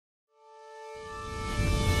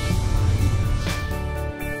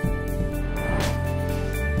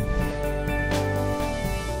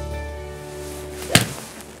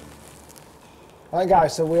Right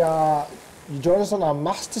guys, so you join us on our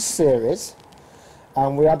Masters series,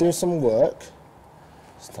 and we are doing some work,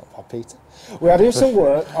 stop that Peter, we are doing some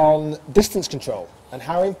work on distance control and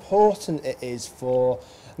how important it is for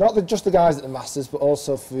not just the guys at the Masters but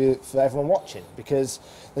also for everyone watching, because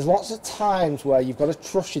there's lots of times where you've got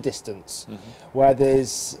to trust your distance, where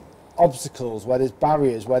there's obstacles, where there's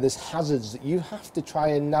barriers, where there's hazards that you have to try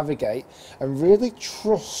and navigate and really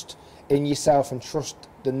trust in yourself and trust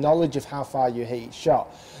the knowledge of how far you hit each shot.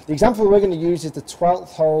 The example we're going to use is the 12th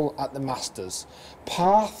hole at the Masters.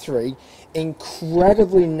 Par 3,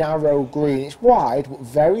 incredibly narrow green. It's wide, but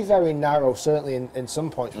very, very narrow, certainly in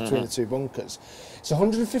some points between the two bunkers. It's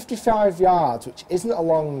 155 yards, which isn't a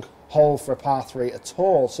long hole for a par 3 at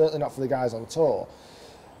all, certainly not for the guys on tour.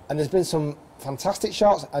 And there's been some fantastic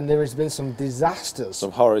shots, and there has been some disasters.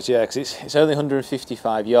 Some horrors, yeah, because it's only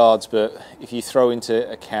 155 yards, but if you throw into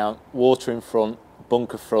account water in front,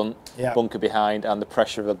 bunker front, bunker behind, and the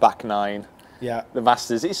pressure of a back nine, the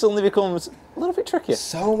Masters, it suddenly becomes a little bit trickier.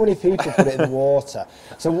 So many people put it in the water.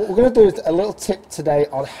 So what we're going to do is a little tip today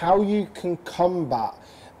on how you can combat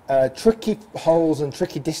tricky holes and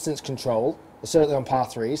tricky distance control, certainly on par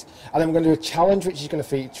 3s, and then we're going to do a challenge which is going to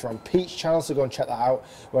feature on Pete's channel, so go and check that out,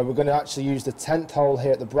 where we're going to actually use the 10th hole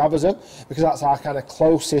here at the Brabazon, because that's our kind of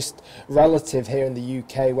closest relative here in the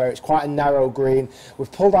UK, where it's quite a narrow green.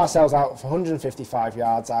 We've pulled ourselves out for 155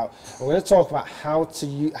 yards out. We're going to talk about how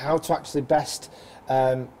to actually best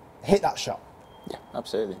hit that shot. Yeah,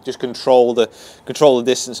 absolutely. Just control the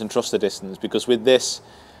distance and trust the distance, because with this,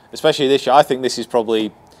 especially this shot, I think this is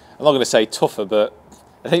probably, I'm not going to say tougher, but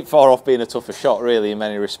I think far off being a tougher shot, really, in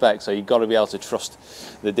many respects. So you've got to be able to trust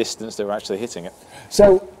the distance that we're actually hitting it.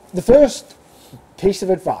 So the first piece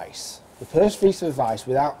of advice,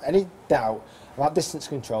 without any doubt about distance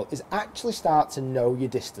control, is actually start to know your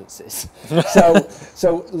distances.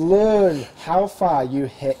 so learn how far you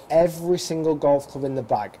hit every single golf club in the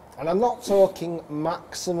bag. And I'm not talking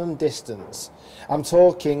maximum distance. I'm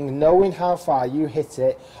talking knowing how far you hit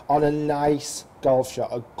it on a nice golf shot,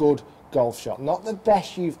 a good golf shot. Not the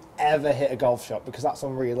best you've ever hit a golf shot, because that's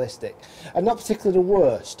unrealistic, and not particularly the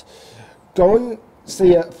worst. Go and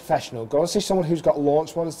see a professional, go and see someone who's got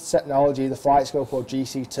launch monitor technology, the Flight Scope or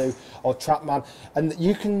GC2 or TrackMan, and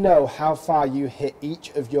you can know how far you hit each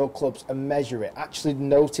of your clubs and measure it, actually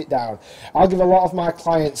note it down. I'll give a lot of my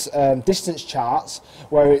clients distance charts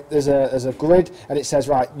where there's a grid, and it says,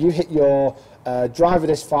 right, you hit your driver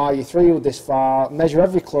this far, your 3-wood this far, measure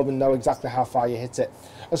every club and know exactly how far you hit it.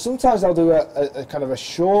 And sometimes I'll do a kind of a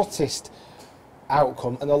shortest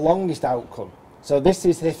outcome and a longest outcome. So this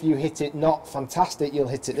is if you hit it not fantastic, you'll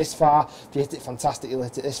hit it this far. If you hit it fantastic, you'll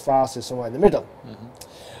hit it this far, so somewhere in the middle.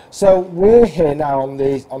 So we're here now on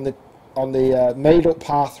the made up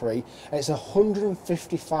par 3, and it's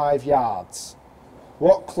 155 yards.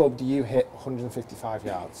 What club do you hit 155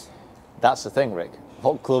 yards? That's the thing, Rick.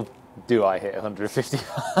 What club do I hit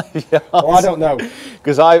 155 yards? Well, I don't know.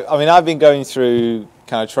 Because I mean, I've been going through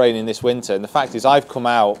kind of training this winter, and the fact is I've come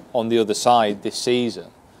out on the other side this season,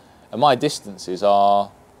 and my distances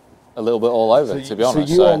are a little bit all over, to be honest.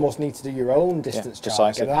 So you almost need to do your own distance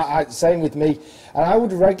chart. Same with me. And I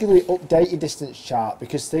would regularly update your distance chart,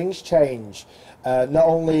 because things change. Not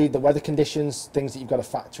only the weather conditions, things that you've got to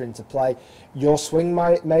factor into play, your swing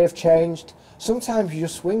may have changed. Sometimes you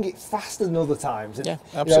just swing it faster than other times. Yeah,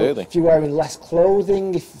 absolutely. You know, if you're wearing less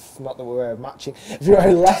clothing, not that we're matching, if you're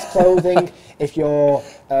wearing less clothing, if you're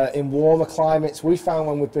in warmer climates, we found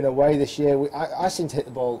when we've been away this year, I seem to hit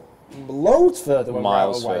the ball loads further when we're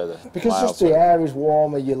out away. Because just the air is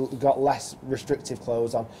warmer, you've got less restrictive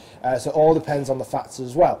clothes on. So it all depends on the factors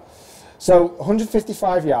as well. So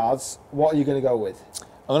 155 yards, what are you going to go with?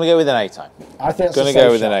 I'm going to go with an 8-iron. I think I'm going to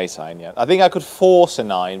go with an 8-iron, yeah. I think I could force a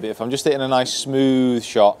 9, but if I'm just hitting a nice smooth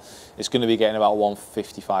shot, it's going to be getting about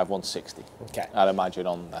 155, 160. Okay. I'd imagine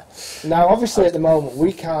on there. Now, obviously, at the moment,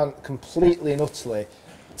 we can't completely and utterly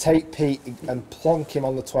take Pete and plonk him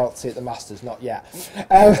on the 12th tee at the Masters, not yet.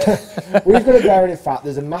 We've got to bear in fact,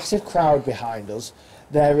 there's a massive crowd behind us.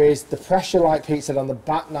 There is the pressure, like Pete said, on the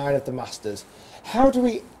back 9 of the Masters. How do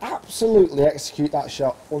we absolutely execute that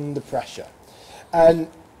shot under pressure? And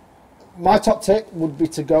my top tip would be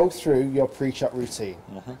to go through your pre-shot routine.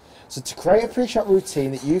 So to create a pre-shot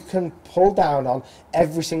routine that you can pull down on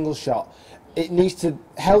every single shot, it needs to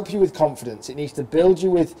help you with confidence. It needs to build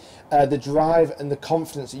you with the drive and the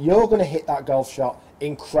confidence that you're going to hit that golf shot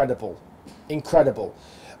incredible.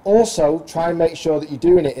 Also, try and make sure that you're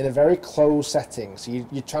doing it in a very closed setting. So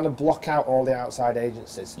you're trying to block out all the outside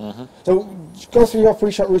agencies. So go through your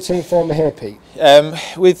pre-shot routine for me here, Pete.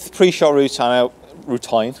 With pre-shot routine,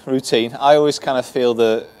 I always kind of feel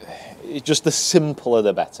that just the simpler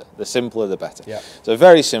the better. The simpler the better. Yeah. So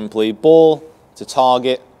very simply, ball to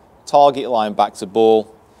target, target line back to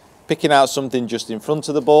ball, picking out something just in front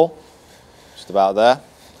of the ball, just about there.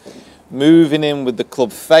 Moving in with the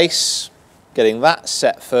club face, getting that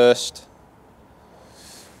set first.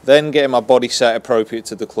 Then getting my body set appropriate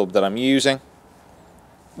to the club that I'm using.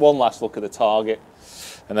 One last look at the target,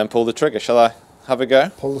 and then pull the trigger. Shall I have a go?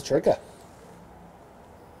 Pull the trigger.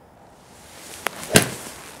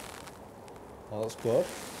 Well, that's good.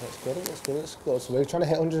 That's good. That's good. That's good. So we're trying to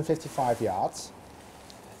hit 155 yards.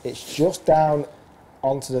 It's just down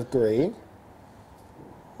onto the green.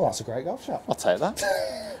 Well, that's a great golf shot. I'll take that.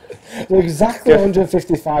 So exactly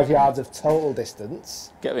 155 yards of total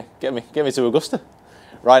distance. Get me to Augusta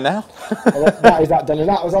right now. Well, that is that done, and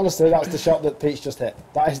that was honestly, that's the shot that Pete's just hit.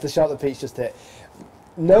 That is the shot that Pete's just hit.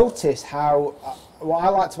 Notice how what I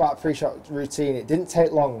liked about a pre-shot routine. It didn't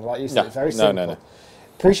take long, like you said. No, It's very simple. no.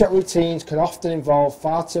 Pre-shot routines can often involve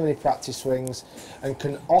far too many practice swings and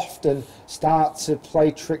can often start to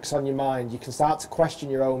play tricks on your mind. You can start to question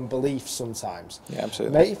your own beliefs sometimes. Yeah,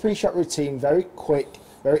 absolutely. Make your pre-shot routine very quick,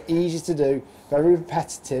 very easy to do, very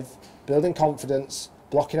repetitive, building confidence,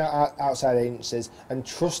 blocking out outside agencies, and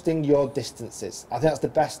trusting your distances. I think that's the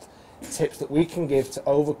best tips that we can give to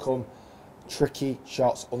overcome tricky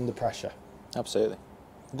shots under pressure. Absolutely.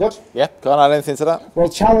 Good? Yeah, can't add anything to that. Well,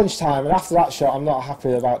 challenge time, and after that shot, I'm not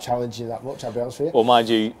happy about challenging that much, I'll be honest with you. Well, mind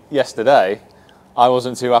you, yesterday, I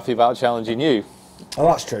wasn't too happy about challenging you. Oh,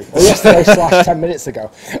 that's true. Well, yesterday / 10 minutes ago.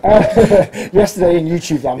 Yesterday in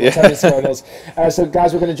YouTube land, 10 minutes ago it was. So,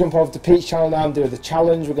 guys, we're going to jump over to Pete's channel now and do the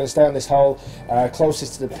challenge. We're going to stay on this hole,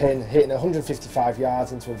 closest to the pin, hitting 155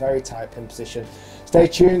 yards into a very tight pin position. Stay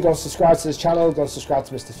tuned, go and subscribe to this channel, go and subscribe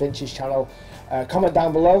to Mr. Finch's channel. Comment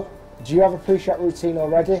down below. Do you have a pre-shot routine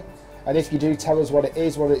already? And if you do, tell us what it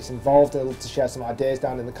is, what it's involved. I'd love to share some ideas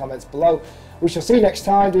down in the comments below. We shall see you next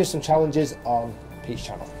time doing some challenges on Pete's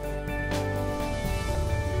channel.